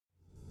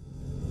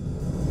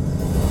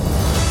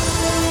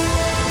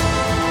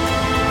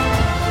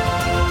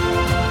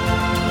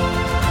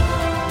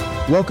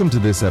Welcome to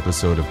this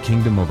episode of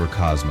Kingdom Over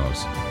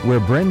Cosmos, where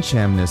Bren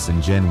Chamness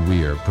and Jen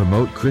Weir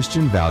promote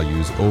Christian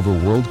values over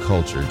world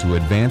culture to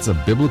advance a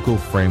biblical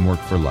framework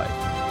for life.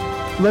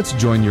 Let's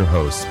join your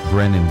hosts,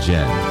 Bren and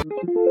Jen.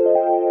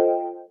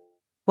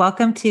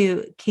 Welcome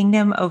to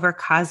Kingdom Over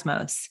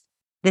Cosmos.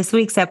 This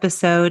week's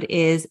episode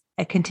is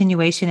a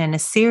continuation in a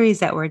series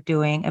that we're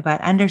doing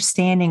about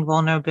understanding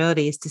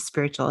vulnerabilities to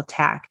spiritual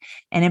attack.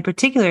 And in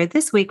particular,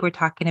 this week, we're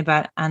talking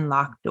about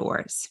unlocked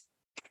doors.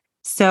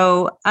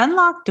 So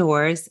unlocked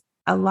doors,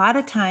 a lot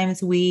of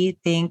times we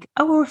think,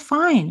 oh, we're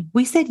fine.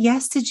 We said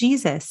yes to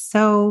Jesus,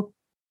 so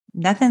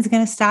nothing's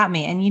going to stop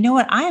me. And you know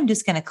what? I am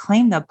just going to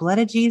claim the blood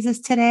of Jesus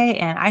today,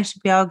 and I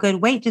should be all good.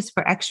 Wait, just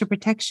for extra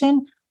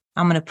protection,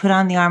 I'm going to put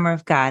on the armor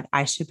of God.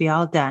 I should be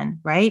all done,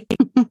 right?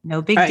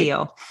 No big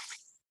deal.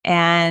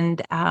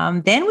 And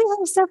then we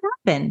have stuff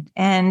happen,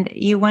 and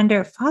you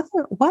wonder, Father,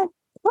 what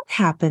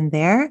happened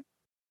there?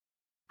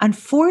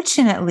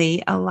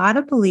 Unfortunately, a lot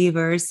of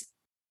believers,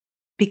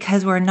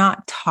 because we're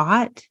not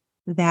taught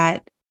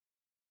that.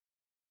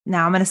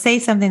 Now I'm going to say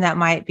something that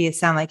might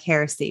sound like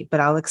heresy,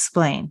 but I'll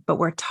explain. But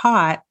we're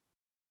taught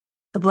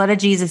the blood of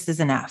Jesus is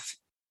enough.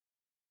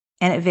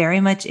 And it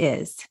very much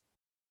is.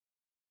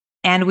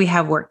 And we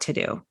have work to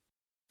do.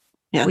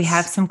 Yes. We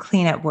have some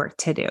cleanup work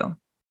to do.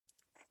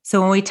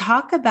 So when we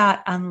talk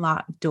about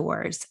unlocked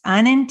doors,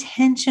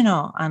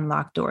 unintentional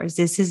unlocked doors,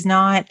 this is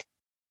not,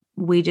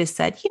 we just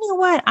said, you know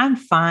what, I'm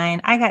fine.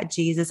 I got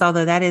Jesus,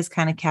 although that is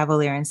kind of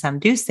cavalier and some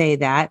do say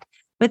that.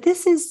 But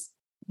this is,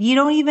 you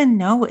don't even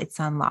know it's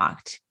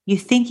unlocked. You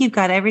think you've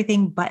got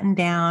everything buttoned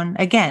down.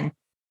 Again,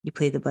 you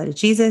plead the blood of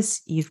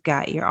Jesus. You've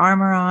got your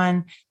armor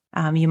on.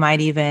 You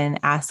might even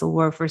ask the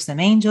Lord for some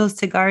angels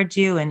to guard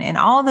you and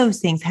all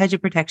those things, hedge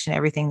of protection,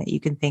 everything that you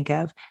can think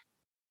of.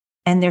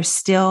 And there's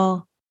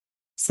still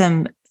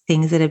some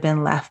things that have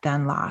been left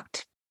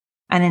unlocked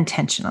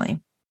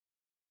unintentionally.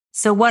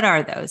 So what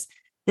are those?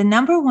 The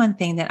number one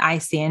thing that I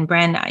see, and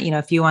Bren,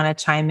 if you want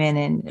to chime in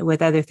and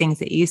with other things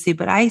that you see,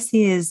 but I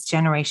see is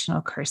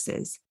generational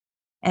curses.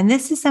 And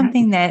this is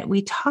something that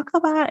we talk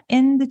about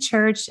in the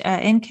church,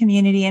 in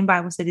community, in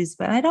Bible studies,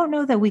 but I don't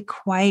know that we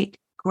quite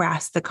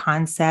grasp the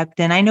concept.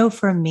 And I know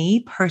for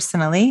me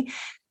personally,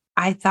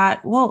 I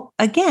thought, well,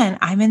 again,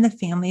 I'm in the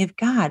family of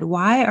God.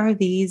 Why are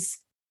these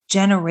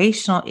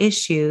generational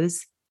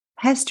issues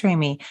pestering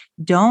me?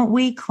 Don't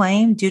we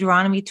claim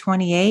Deuteronomy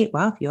 28?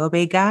 Well, if you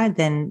obey God,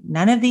 then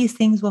none of these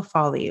things will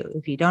follow you.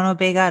 If you don't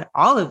obey God,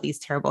 all of these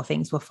terrible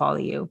things will follow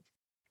you.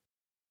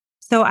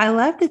 So I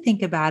love to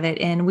think about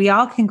it, and we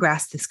all can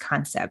grasp this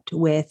concept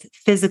with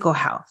physical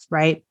health,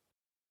 right?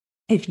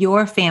 If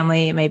your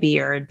family, maybe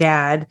your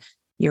dad,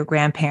 your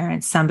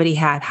grandparents, somebody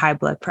had high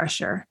blood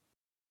pressure,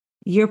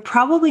 you're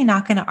probably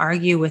not going to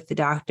argue with the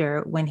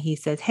doctor when he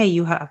says, hey,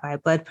 you have high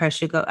blood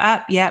pressure. Go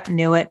up. Yep,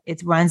 knew it.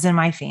 It runs in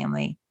my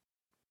family.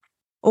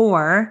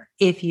 Or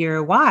if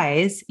you're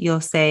wise,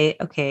 you'll say,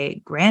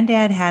 okay,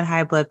 granddad had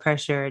high blood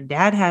pressure.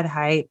 Dad had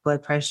high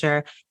blood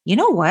pressure. You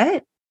know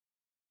what?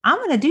 I'm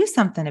going to do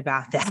something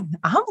about that.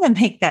 I'm going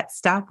to make that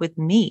stop with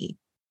me.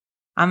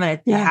 I'm going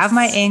to have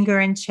my anger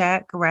in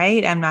check,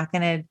 right? I'm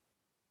going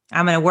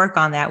to work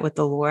on that with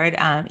the Lord.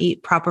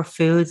 Eat proper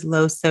foods,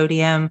 low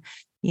sodium,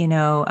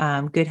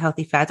 good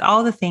healthy fats,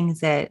 all the things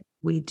that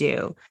we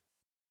do.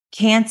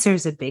 Cancer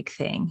is a big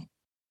thing.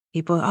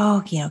 People,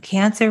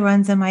 cancer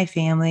runs in my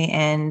family,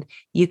 and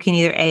you can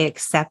either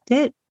accept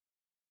it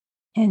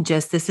and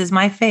just, this is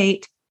my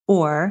fate,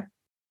 or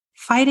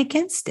fight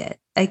against it.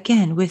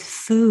 Again, with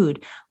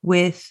food,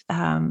 with,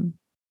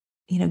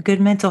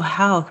 good mental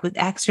health, with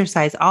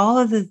exercise, all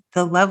of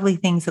the lovely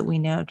things that we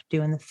know to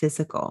do in the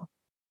physical.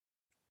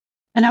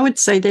 And I would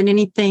say that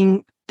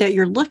anything that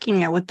you're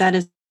looking at with that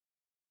is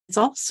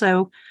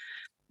also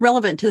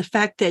relevant to the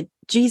fact that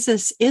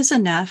Jesus is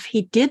enough.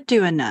 He did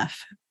do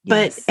enough.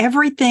 But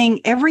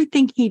everything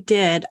he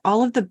did,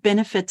 all of the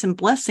benefits and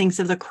blessings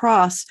of the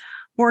cross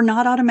were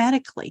not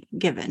automatically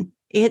given.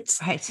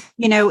 It's, right.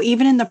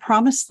 Even in the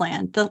promised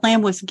land, the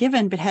land was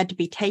given, but had to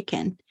be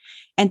taken.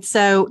 And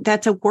so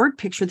that's a word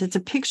picture. That's a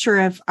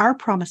picture of our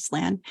promised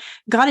land.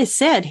 God has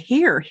said,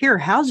 here are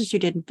houses you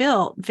didn't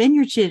build,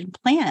 vineyards you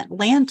didn't plant,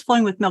 lands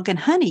flowing with milk and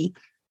honey.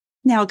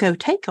 Now go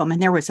take them.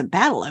 And there was a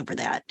battle over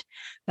that.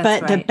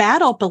 But the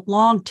battle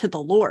belonged to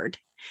the Lord.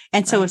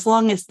 And so as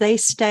long as they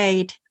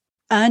stayed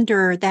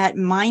under that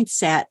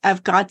mindset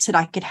of God said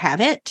I could have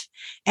it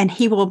and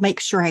he will make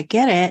sure I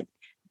get it,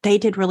 they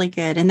did really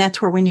good. And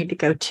that's where we need to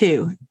go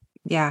too.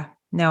 Yeah,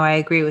 no, I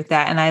agree with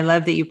that. And I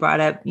love that you brought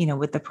up,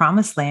 with the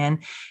promised land,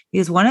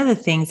 because one of the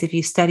things, if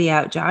you study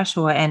out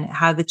Joshua and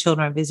how the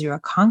children of Israel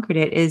conquered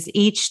it, is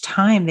each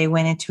time they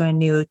went into a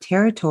new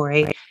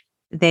territory,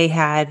 they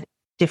had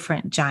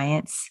different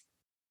giants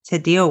to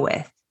deal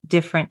with,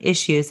 different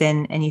issues.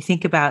 And you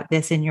think about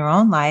this in your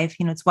own life,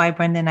 it's why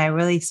Brenda and I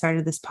really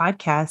started this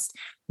podcast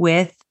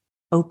with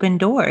open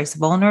doors,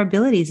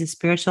 vulnerabilities of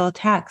spiritual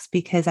attacks,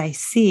 because I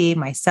see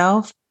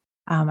myself,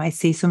 I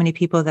see so many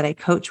people that I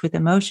coach with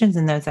emotions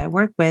and those I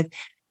work with,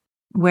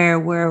 where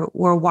we're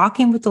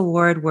walking with the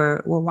Lord,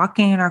 we're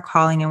walking in our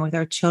calling and with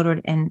our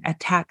children, and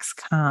attacks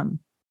come.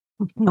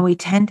 And we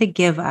tend to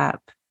give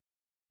up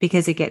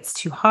because it gets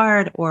too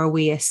hard, or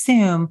we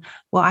assume,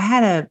 well, I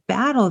had a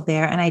battle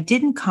there and I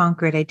didn't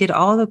conquer it. I did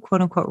all the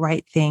quote unquote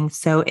right things.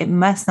 So it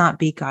must not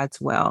be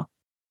God's will.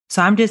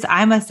 So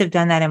I must have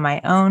done that in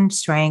my own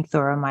strength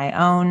or in my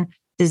own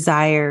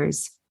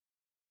desires.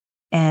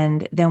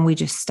 And then we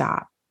just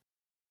stop.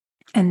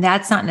 And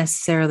that's not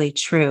necessarily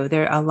true.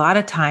 There are a lot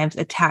of times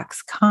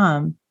attacks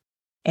come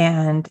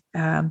and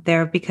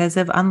they're because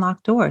of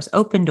unlocked doors,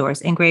 open doors,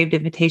 engraved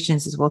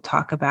invitations, as we'll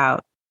talk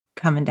about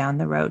coming down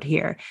the road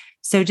here.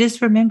 So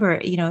just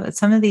remember,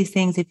 some of these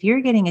things, if you're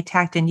getting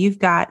attacked and you've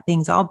got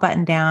things all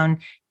buttoned down,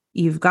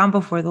 you've gone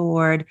before the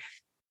Lord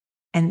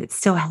and it's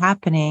still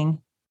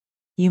happening,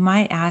 you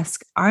might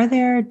ask, are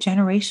there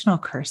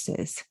generational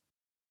curses?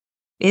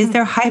 Is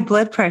there high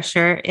blood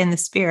pressure in the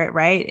spirit,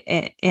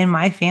 right? In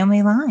my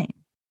family line?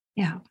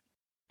 Yeah.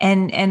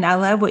 And I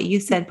love what you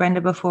said, Brenda,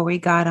 before we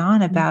got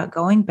on about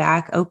going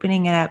back,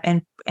 opening it up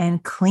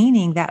and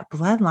cleaning that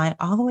bloodline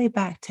all the way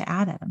back to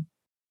Adam.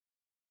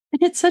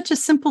 And it's such a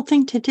simple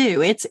thing to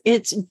do. It's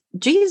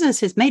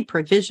Jesus has made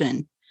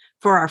provision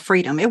for our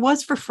freedom. It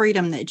was for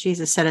freedom that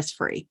Jesus set us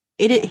free.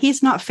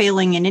 He's not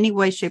failing in any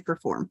way, shape, or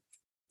form.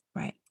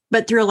 Right.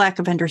 But through a lack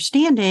of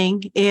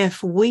understanding,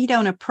 if we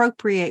don't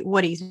appropriate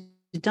what he's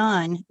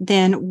done,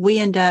 then we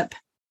end up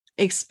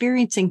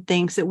experiencing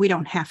things that we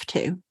don't have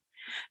to.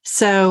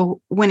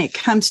 So when it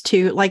comes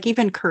to like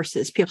even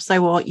curses, people say,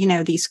 well,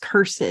 these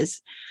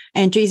curses,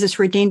 and Jesus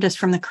redeemed us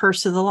from the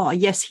curse of the law.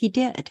 Yes, he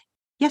did.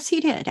 Yes,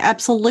 he did.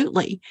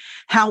 Absolutely.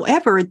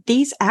 However,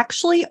 these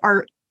actually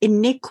are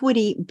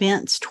iniquity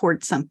bents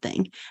toward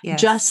something,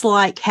 just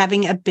like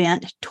having a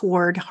bent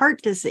toward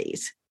heart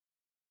disease.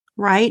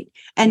 Right.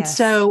 And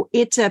so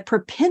it's a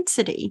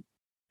propensity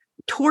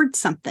towards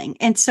something.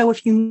 And so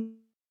if you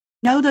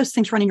know those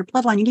things run in your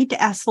bloodline, you need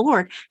to ask the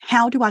Lord,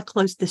 how do I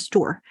close this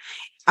door?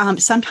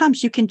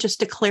 Sometimes you can just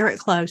declare it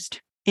closed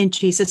in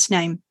Jesus'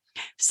 name.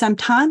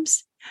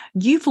 Sometimes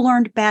you've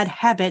learned bad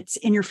habits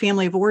in your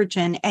family of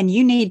origin and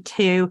you need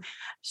to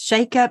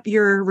shake up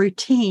your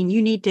routine.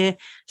 You need to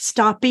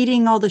stop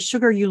eating all the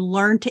sugar you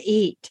learned to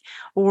eat,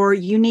 or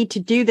you need to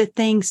do the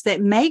things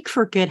that make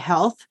for good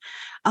health,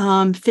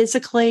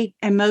 physically,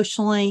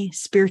 emotionally,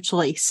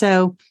 spiritually.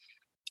 So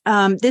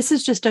this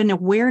is just an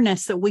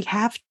awareness that we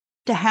have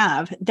to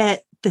have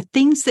that the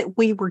things that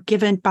we were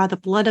given by the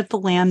blood of the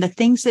Lamb, the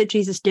things that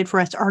Jesus did for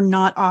us are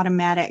not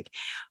automatic.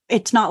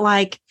 It's not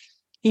like,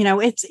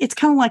 it's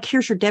kind of like,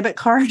 here's your debit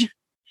card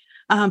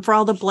for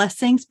all the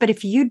blessings. But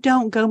if you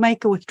don't go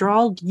make a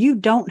withdrawal, you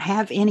don't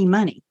have any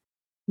money.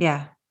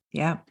 Yeah.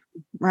 Yeah.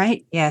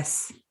 Right.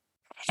 Yes.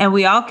 And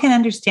we all can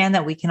understand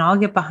that. We can all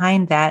get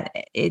behind that.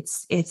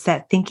 It's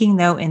that thinking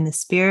though, in the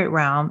spirit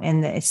realm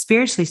and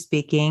spiritually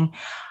speaking,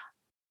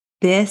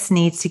 this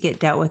needs to get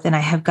dealt with. And I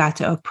have got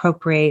to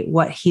appropriate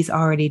what he's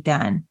already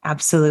done.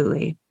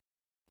 Absolutely.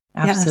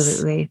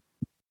 Absolutely. Yes.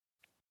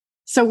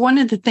 So one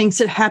of the things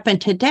that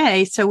happened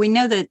today, so we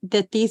know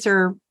that these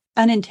are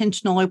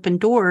unintentional open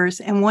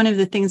doors. And one of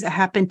the things that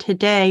happened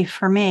today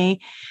for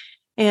me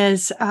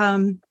is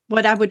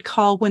what I would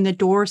call when the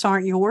doors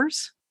aren't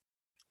yours.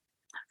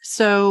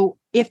 So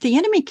if the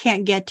enemy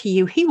can't get to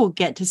you, he will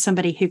get to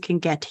somebody who can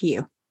get to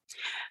you.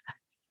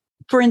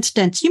 For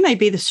instance, you may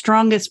be the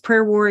strongest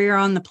prayer warrior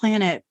on the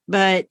planet,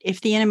 but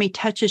if the enemy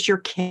touches your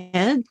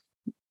kid,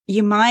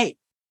 you might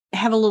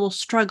have a little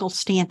struggle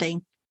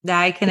standing.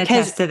 I can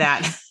attest to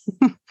that.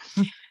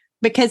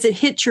 Because it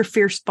hits your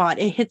fear spot.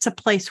 It hits a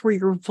place where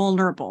you're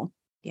vulnerable.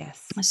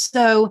 Yes.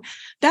 So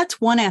that's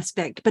one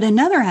aspect. But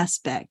another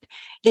aspect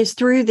is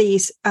through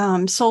these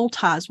soul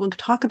ties. We'll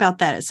talk about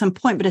that at some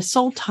point. But a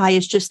soul tie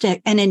is just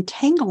an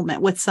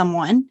entanglement with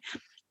someone,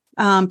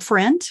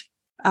 friend,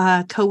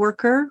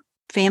 coworker,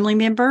 family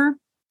member.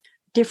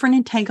 Different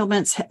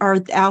entanglements are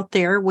out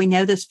there. We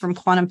know this from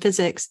quantum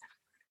physics.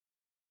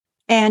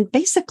 And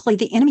basically,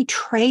 the enemy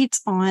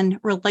trades on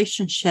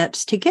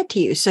relationships to get to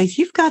you. So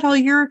you've got all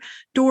your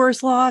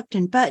doors locked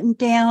and buttoned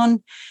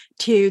down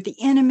to the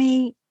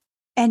enemy,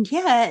 and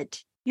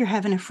yet you're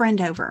having a friend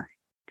over.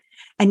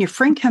 And your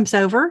friend comes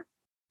over,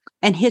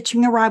 and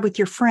hitching a ride with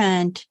your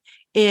friend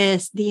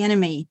is the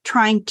enemy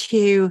trying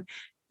to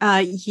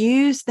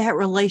use that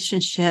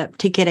relationship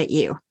to get at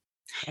you.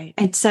 Right.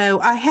 And so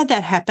I had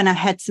that happen. I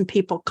had some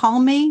people call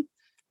me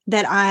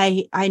that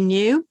I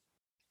knew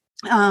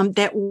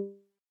that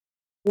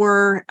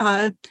were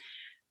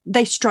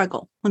they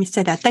struggle. Let me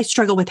say that they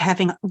struggle with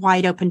having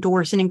wide open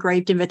doors and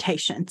engraved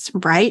invitations,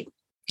 right?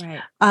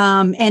 Right.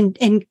 And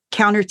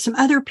encountered some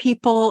other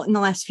people in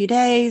the last few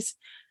days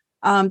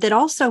that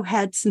also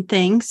had some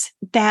things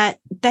that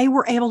they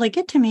were able to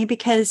get to me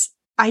because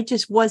I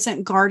just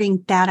wasn't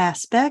guarding that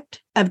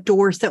aspect of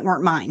doors that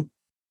weren't mine.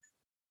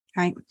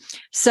 Right.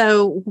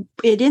 So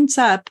it ends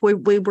up, we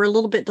were a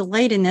little bit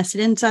delayed in this. It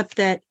ends up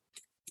that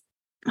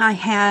I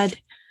had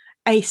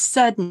a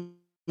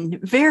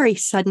very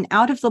sudden,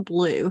 out of the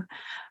blue,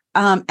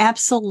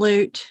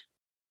 absolute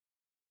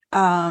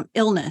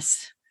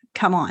illness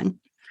come on.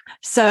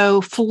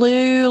 So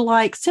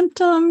flu-like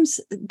symptoms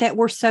that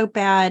were so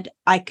bad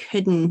I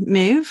couldn't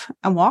move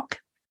and walk.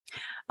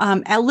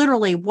 At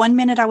literally 1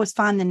 minute I was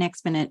fine, the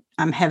next minute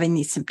I'm having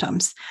these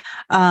symptoms.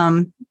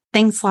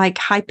 Things like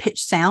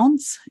high-pitched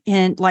sounds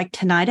and like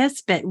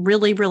tinnitus, but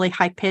really, really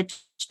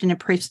high-pitched and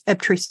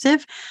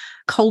obtrusive,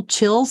 cold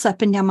chills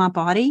up and down my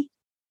body,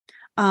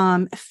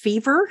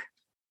 fever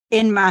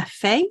in my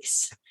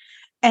face,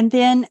 and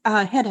then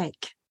a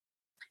headache.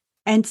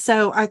 And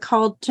so I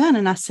called Jen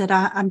and I said,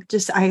 I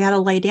got to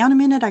lay down a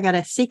minute. I got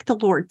to seek the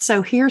Lord.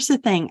 So here's the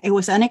thing. It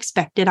was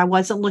unexpected. I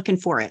wasn't looking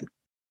for it.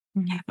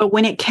 Mm-hmm. But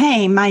when it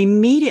came, I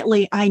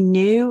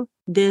knew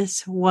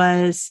this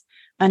was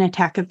an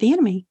attack of the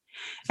enemy.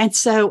 And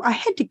so I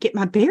had to get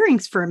my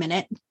bearings for a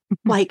minute.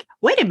 Like,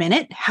 wait a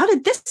minute, how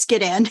did this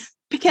get in?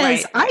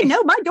 Because I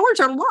know my doors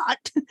are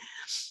locked.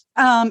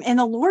 And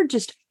the Lord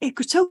it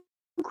was so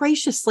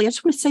graciously, I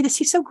just want to say this,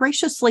 he so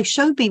graciously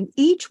showed me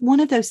each one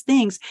of those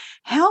things,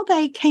 how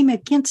they came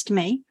against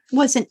me.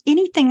 Wasn't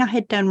anything I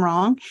had done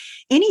wrong,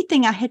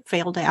 anything I had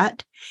failed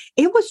at.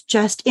 It was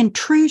just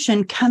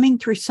intrusion coming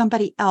through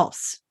somebody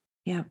else.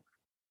 Yeah.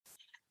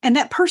 And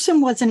that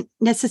person wasn't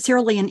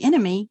necessarily an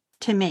enemy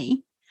to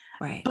me,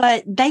 right?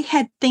 But they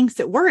had things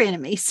that were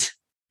enemies.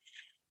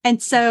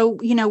 And so,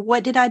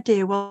 what did I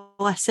do? Well,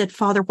 I said,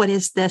 Father, what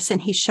is this?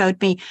 And he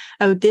showed me,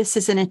 oh, this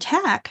is an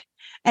attack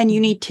and you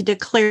need to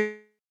declare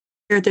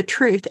the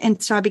truth.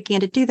 And so I began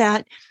to do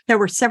that. There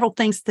were several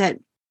things that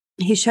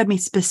he showed me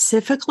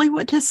specifically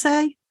what to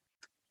say.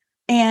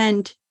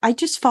 And I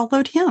just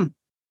followed him.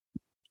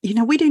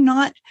 We do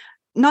not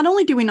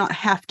only do we not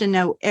have to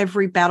know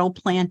every battle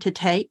plan to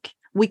take,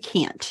 we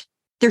can't.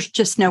 There's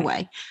just no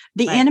way.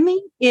 The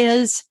enemy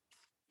is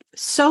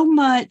so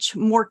much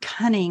more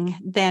cunning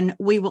than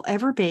we will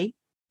ever be.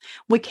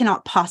 We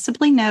cannot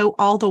possibly know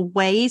all the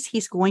ways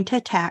he's going to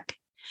attack,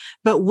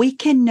 but we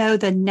can know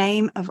the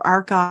name of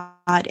our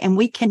God and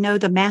we can know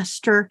the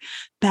master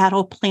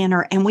battle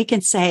planner. And we can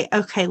say,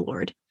 okay,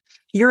 Lord,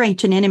 your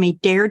ancient enemy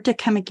dared to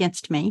come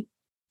against me.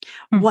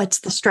 What's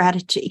the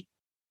strategy?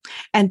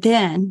 And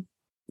then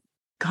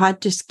God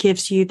just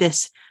gives you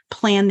this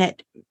plan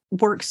that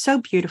works so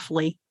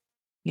beautifully.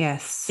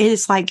 Yes. It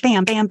is like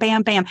bam, bam,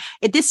 bam, bam.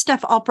 This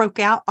stuff all broke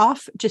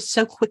off just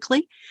so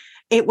quickly.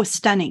 It was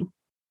stunning.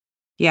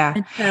 Yeah.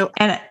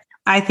 And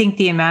I think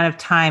the amount of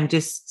time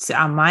just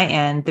on my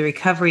end, the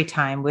recovery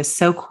time was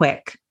so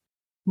quick.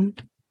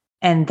 Mm-hmm.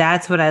 And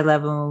that's what I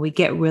love when we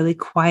get really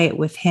quiet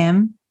with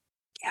him.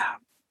 Yeah.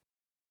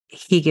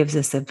 He gives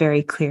us a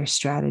very clear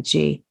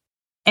strategy.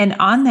 And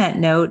on that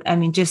note,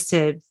 just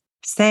to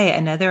say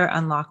another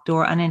unlocked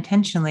door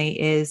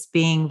unintentionally is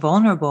being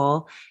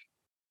vulnerable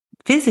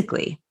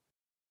physically.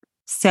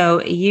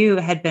 So you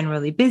had been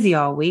really busy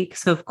all week.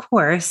 So of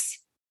course,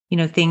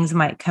 things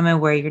might come in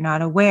where you're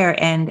not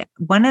aware. And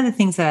one of the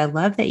things that I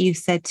love that you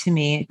said to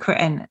me,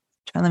 and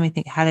let me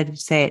think, how did you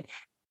say it?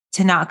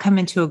 To not come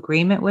into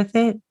agreement with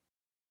it.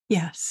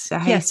 Yes. So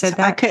how you said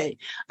that?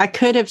 I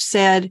could have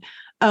said,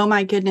 oh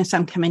my goodness,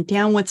 I'm coming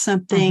down with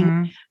something.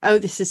 Mm-hmm. Oh,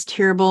 this is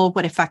terrible.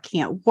 What if I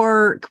can't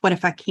work? What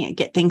if I can't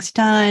get things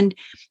done?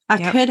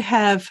 I could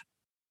have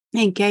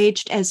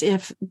engaged as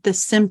if the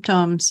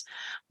symptoms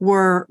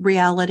were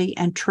reality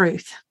and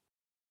truth.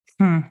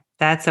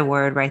 That's a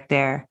word right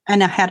there.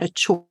 And I had a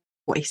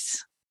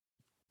choice.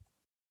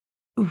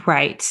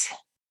 Right.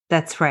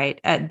 That's right.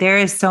 There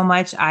is so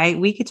much.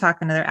 We could talk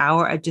another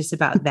hour just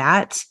about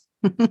that,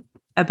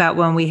 about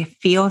when we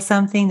feel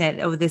something that,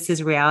 oh, this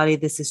is reality.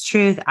 This is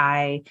truth.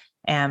 I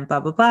am blah,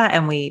 blah, blah.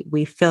 And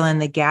we fill in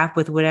the gap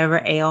with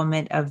whatever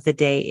ailment of the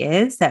day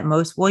is that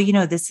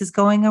this is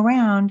going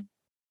around.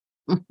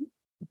 Mm-hmm.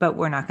 But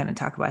we're not going to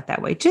talk about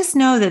that way. Just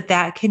know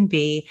that can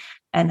be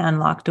an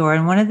unlocked door.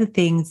 And one of the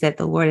things that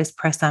the Lord has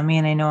pressed on me,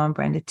 and I know on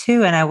Brenda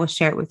too, and I will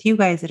share it with you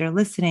guys that are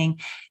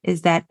listening,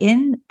 is that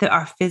in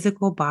our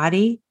physical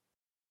body,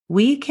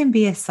 we can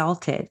be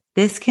assaulted.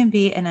 This can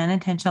be an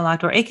unintentional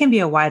locked door. It can be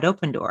a wide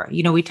open door.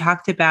 We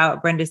talked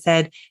about, Brenda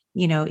said,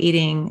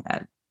 eating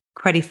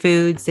cruddy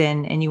foods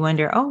and you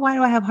wonder, oh, why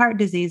do I have heart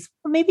disease?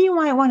 Well, maybe you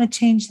might want to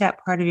change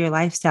that part of your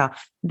lifestyle.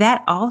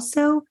 That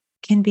also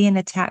can be an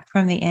attack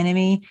from the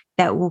enemy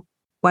that will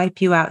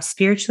wipe you out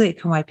spiritually.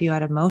 It can wipe you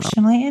out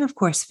emotionally and of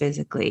course,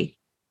 physically.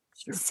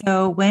 Sure.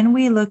 So when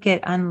we look at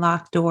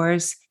unlocked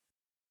doors,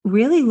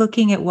 really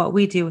looking at what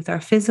we do with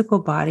our physical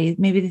body,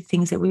 maybe the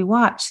things that we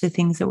watch, the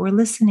things that we're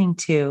listening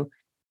to,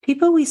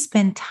 people we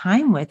spend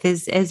time with,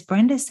 as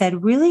Brenda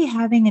said, really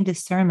having a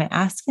discernment,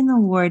 asking the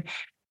Lord,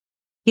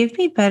 give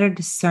me better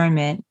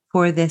discernment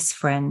for this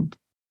friend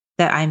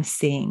that I'm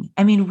seeing.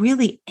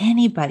 Really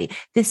anybody,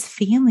 this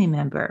family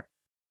member.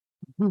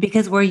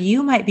 Because where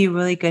you might be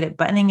really good at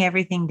buttoning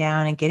everything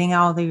down and getting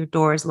all of your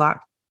doors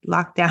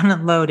locked down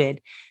and loaded,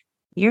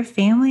 your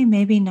family,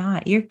 maybe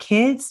not. Your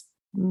kids,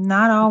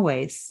 not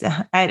always.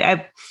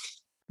 I'm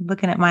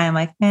looking at mine, I'm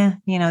like,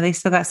 they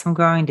still got some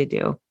growing to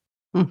do.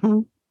 Mm-hmm.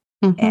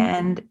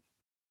 Mm-hmm.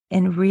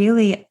 And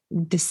really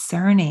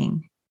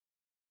discerning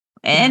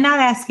and not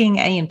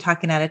asking,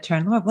 talking out of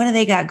turn, Lord, what do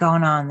they got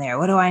going on there?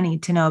 What do I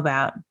need to know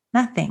about?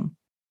 Nothing.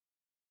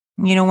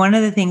 One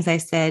of the things I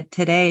said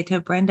today to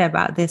Brenda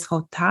about this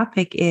whole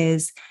topic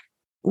is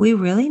we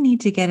really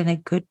need to get in a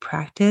good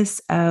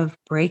practice of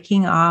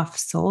breaking off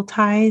soul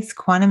ties,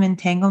 quantum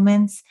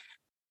entanglements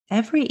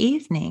every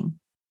evening.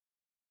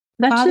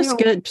 That's Father, just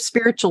good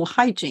spiritual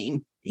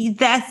hygiene.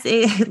 That's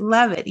it.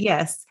 Love it.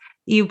 Yes.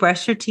 You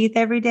brush your teeth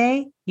every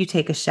day. You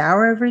take a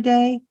shower every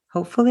day,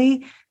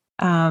 hopefully.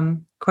 Of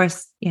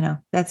course,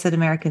 that's an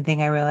American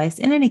thing, I realized.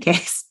 In any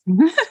case,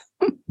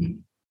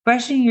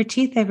 brushing your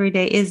teeth every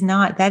day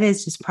that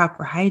is just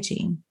proper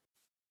hygiene.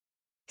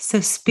 So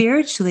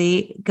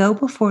spiritually, go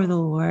before the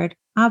Lord.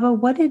 Abba,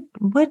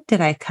 what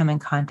did I come in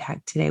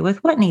contact today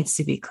with? What needs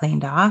to be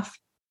cleaned off?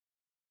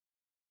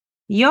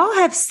 Y'all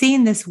have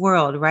seen this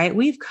world, right?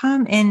 We've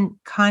come in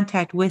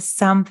contact with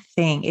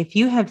something. If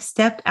you have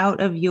stepped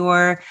out of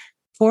your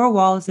four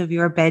walls of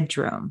your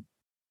bedroom,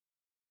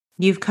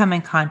 you've come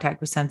in contact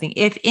with something.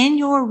 If in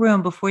your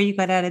room before you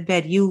got out of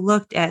bed, you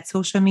looked at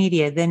social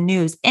media, the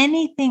news,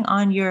 anything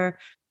on your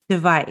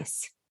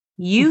device,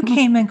 you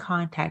came in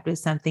contact with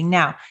something.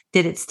 Now,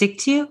 did it stick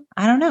to you?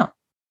 I don't know.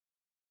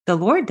 The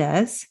Lord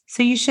does.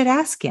 So you should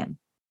ask him.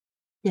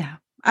 Yeah.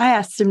 I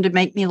asked him to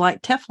make me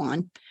like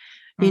Teflon.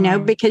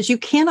 Because you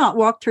cannot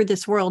walk through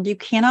this world. You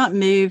cannot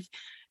move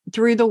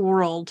through the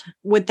world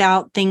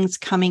without things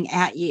coming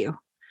at you.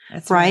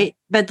 That's right.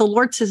 But the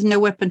Lord says no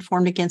weapon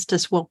formed against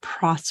us will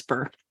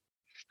prosper.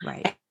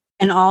 Right.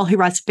 And all who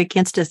rise up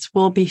against us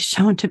will be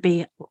shown to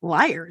be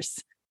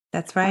liars.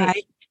 That's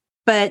right.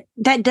 But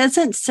that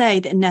doesn't say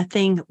that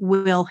nothing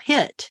will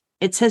hit.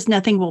 It says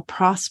nothing will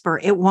prosper.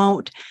 It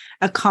won't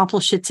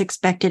accomplish its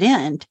expected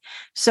end.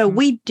 So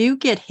we do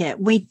get hit.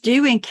 We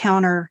do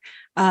encounter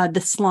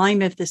the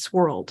slime of this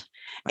world.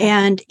 Right.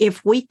 And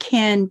if we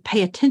can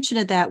pay attention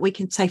to that, we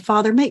can say,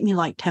 Father, make me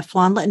like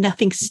Teflon. Let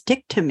nothing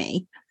stick to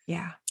me.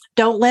 Yeah.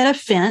 Don't let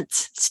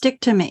offense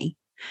stick to me.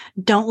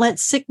 Don't let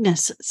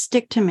sickness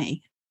stick to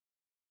me.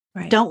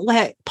 Right. Don't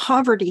let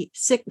poverty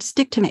stick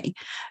to me.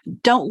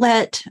 Don't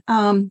let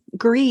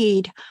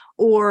greed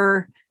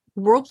or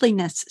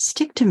worldliness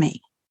stick to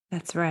me.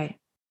 That's right.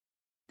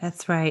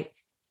 That's right.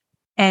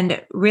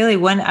 And really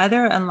one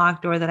other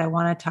unlocked door that I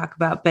want to talk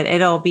about, but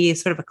it'll be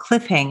sort of a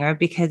cliffhanger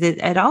because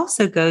it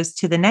also goes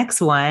to the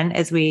next one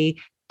as we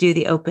do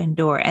the open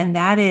door. And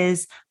that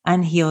is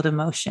unhealed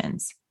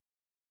emotions.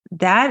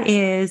 That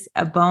is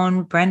a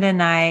bone Brenda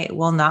and I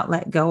will not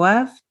let go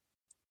of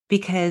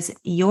because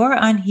your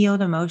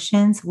unhealed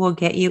emotions will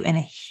get you in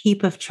a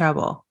heap of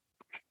trouble.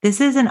 This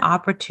is an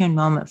opportune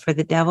moment for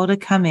the devil to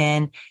come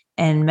in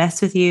and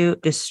mess with you,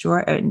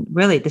 destroy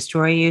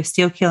you,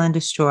 steal, kill, and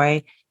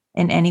destroy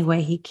in any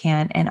way he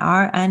can. And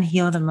our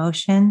unhealed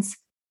emotions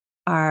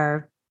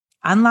are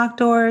unlocked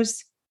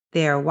doors.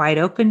 They are wide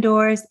open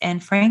doors.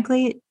 And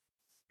frankly,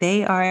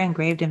 they are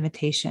engraved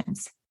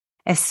invitations,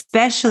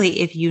 especially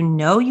if you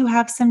know you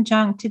have some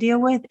junk to deal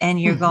with and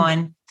you're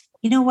going,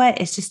 you know what?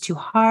 It's just too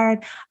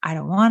hard. I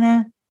don't want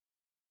to.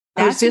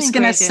 I was just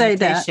going to say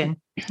that.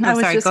 I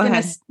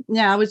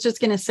was just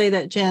going to say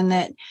that, Jen,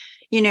 that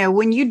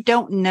when you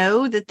don't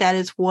know that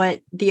is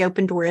what the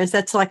open door is,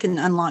 that's like an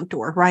unlocked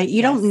door, right?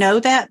 You don't know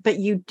that, but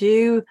you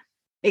do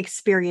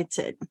experience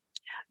it.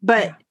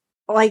 But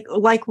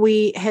like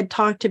we had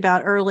talked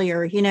about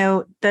earlier,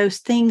 those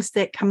things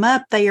that come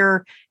up, they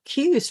are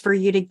cues for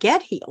you to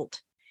get healed.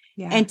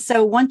 Yeah. And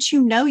so once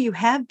you know you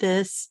have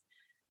this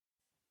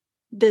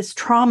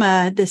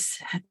trauma,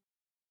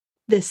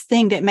 this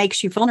thing that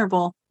makes you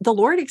vulnerable, the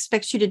Lord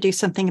expects you to do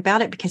something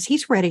about it because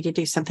he's ready to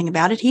do something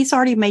about it. He's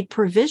already made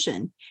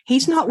provision.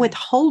 He's not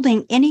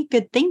withholding any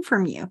good thing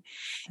from you.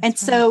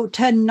 So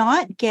to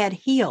not get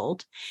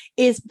healed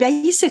is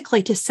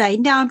basically to say,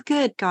 no, I'm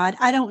good, God.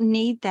 I don't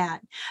need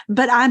that.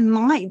 But I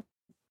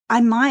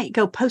might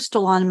go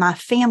postal on my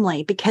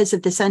family because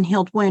of this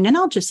unhealed wound, and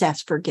I'll just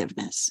ask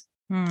forgiveness.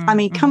 I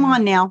mean, come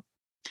on now.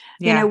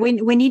 Yeah.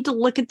 We need to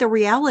look at the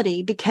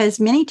reality because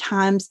many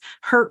times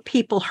hurt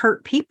people.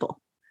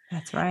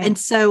 That's right. And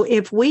so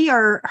if we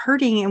are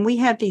hurting and we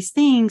have these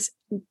things,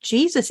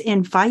 Jesus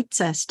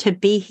invites us to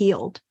be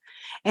healed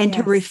and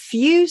to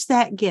refuse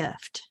that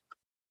gift.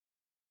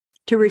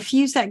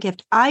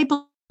 I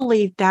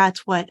believe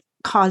that's what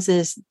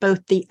causes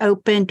both the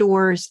open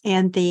doors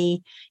and the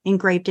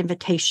engraved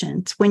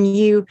invitations. When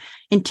you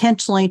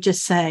intentionally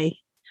just say,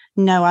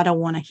 no, I don't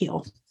want to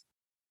heal.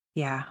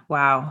 Yeah.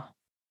 Wow.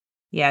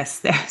 Yes.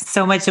 There's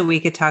so much that we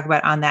could talk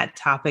about on that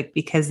topic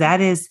because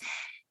that is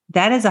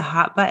a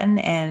hot button.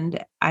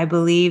 And I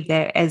believe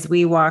that as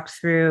we walk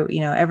through,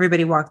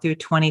 everybody walked through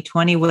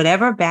 2020,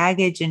 whatever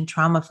baggage and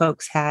trauma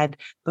folks had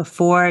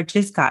before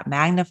just got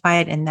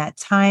magnified in that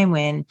time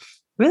when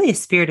really a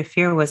spirit of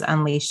fear was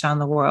unleashed on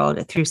the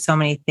world through so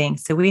many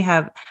things. So we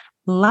have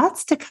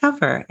lots to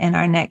cover in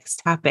our next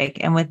topic.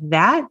 And with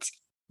that,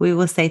 we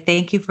will say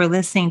thank you for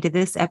listening to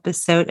this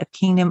episode of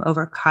Kingdom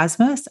Over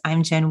Cosmos.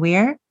 I'm Jen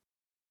Weir.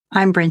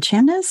 I'm Bryn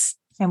Chamness.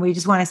 And we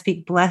just want to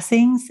speak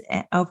blessings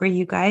over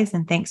you guys.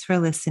 And thanks for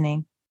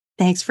listening.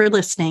 Thanks for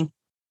listening.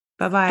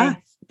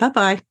 Bye-bye.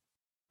 Bye-bye.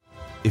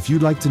 If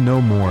you'd like to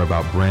know more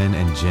about Bryn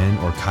and Jen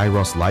or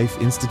Kairos Life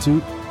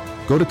Institute,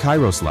 go to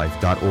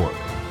kairoslife.org.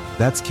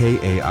 That's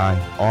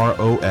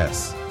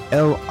Kairos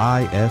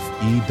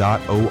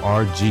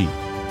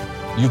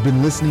You've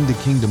been listening to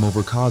Kingdom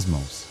Over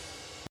Cosmos.